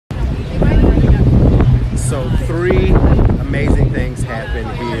So 3 amazing things happened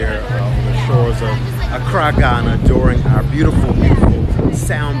here on the shores of Accra, Ghana during our beautiful, beautiful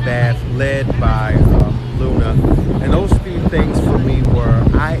sound bath led by Luna. And those few things for me were,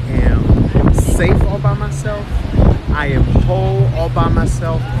 I am safe all by myself, I am whole all by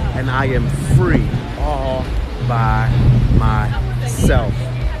myself, and I am free all by myself.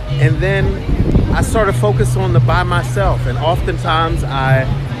 And then I started focus on the by myself, and oftentimes I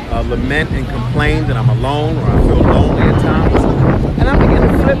lament and complain that I'm alone, or I feel lonely at times, and I begin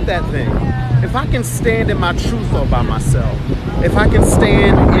to flip that thing. If I can stand in my truth all by myself, if I can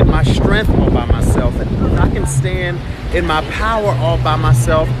stand in my strength all by myself, and if I can stand in my power all by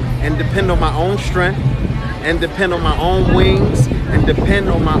myself and depend on my own strength and depend on my own wings and depend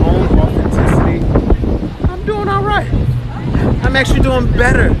on my own authenticity, I'm doing all right. I'm actually doing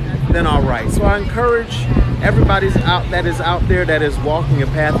better than all right. So I encourage everybody that is out there that is walking a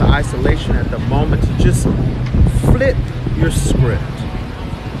path of isolation at the moment to just flip your script.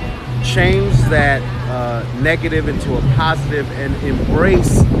 Change that negative into a positive and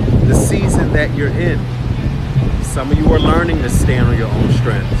embrace the season that you're in. Some of you are learning to stand on your own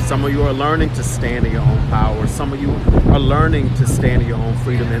strength. Some of you are learning to stand in your own power. Some of you are learning to stand in your own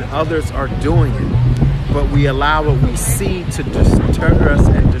freedom, and others are doing it. But we allow what we see to deter us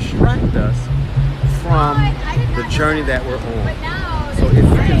and distract us from the journey that we're on. So if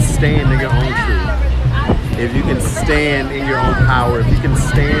you can stand in your own truth, if you can stand in your own power, if you can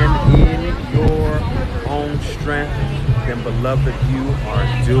stand in your own strength, then beloved, you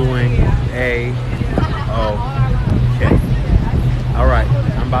are doing okay. All right,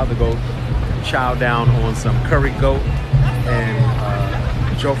 I'm about to go chow down on some curry goat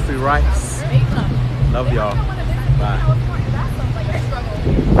and joffrey rice. Love y'all. Bye.